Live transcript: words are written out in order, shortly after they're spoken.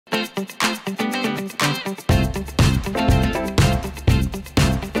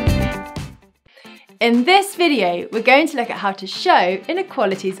In this video, we're going to look at how to show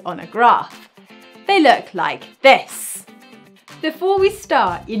inequalities on a graph. They look like this. Before we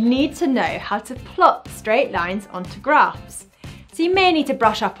start, you need to know how to plot straight lines onto graphs, so you may need to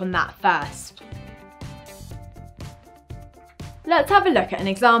brush up on that first. Let's have a look at an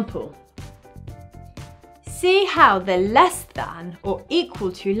example. See how the less than or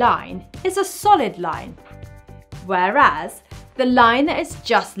equal to line is a solid line, whereas the line that is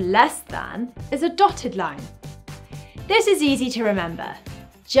just less than is a dotted line. This is easy to remember.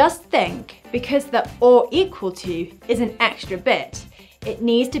 Just think, because the or equal to is an extra bit, it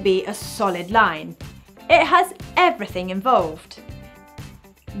needs to be a solid line. It has everything involved.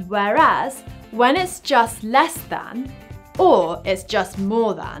 Whereas when it's just less than, or it's just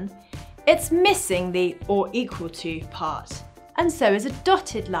more than, it's missing the or equal to part, and so is a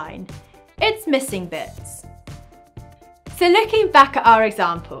dotted line. It's missing bits. So looking back at our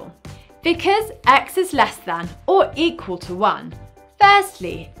example, because x is less than or equal to 1,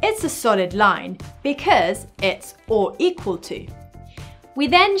 firstly, it's a solid line because it's or equal to. We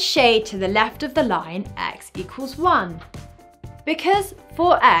then shade to the left of the line x equals 1. Because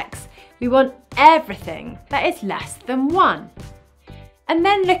for x, we want everything that is less than 1. And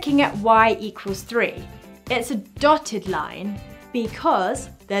then looking at y equals 3, it's a dotted line because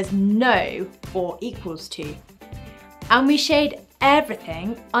there's no or equals to. And we shade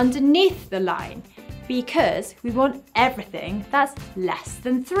everything underneath the line because we want everything that's less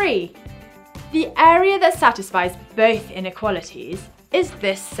than 3. The area that satisfies both inequalities is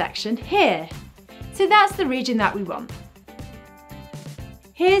this section here. So that's the region that we want.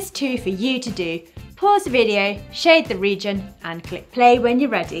 Here's 2 for you to do. Pause the video, shade the region, and click play when you're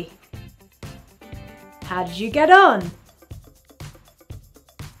ready. How did you get on?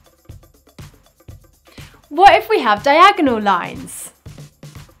 What if we have diagonal lines?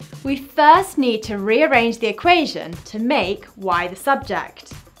 We first need to rearrange the equation to make y the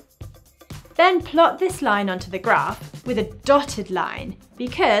subject. Then plot this line onto the graph with a dotted line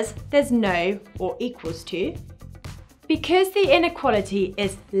because there's no or equals to. Because the inequality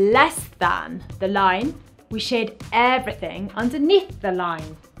is less than the line, we shade everything underneath the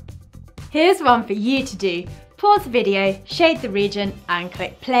line. Here's one for you to do. Pause the video, shade the region, and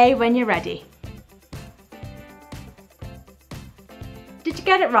click play when you're ready. Did you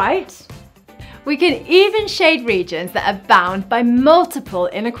get it right? We can even shade regions that are bound by multiple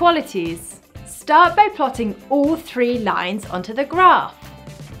inequalities. Start by plotting all 3 lines onto the graph.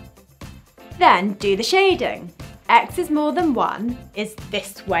 Then do the shading. X is more than 1 is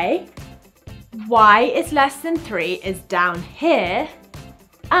this way, y is less than 3 is down here,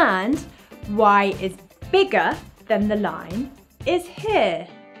 and y is bigger than the line is here.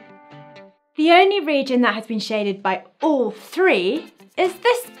 The only region that has been shaded by all 3 is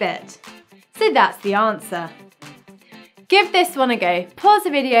this bit, so that's the answer. Give this one a go, pause the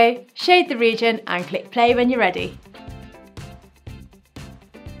video, shade the region, and click play when you're ready.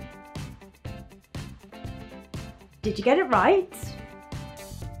 Did you get it right?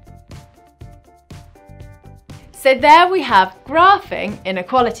 So there we have graphing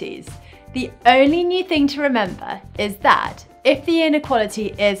inequalities. The only new thing to remember is that if the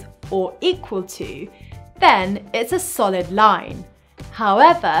inequality is or equal to, then it's a solid line.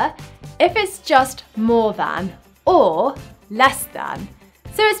 However, if it's just more than or less than,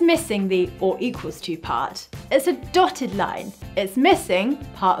 so it's missing the or equals to part, it's a dotted line. It's missing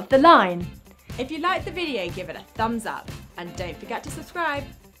part of the line. If you liked the video, give it a thumbs up and don't forget to subscribe.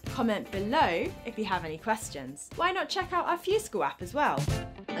 Comment below if you have any questions. Why not check out our FuseSchool app as well?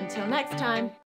 Until next time.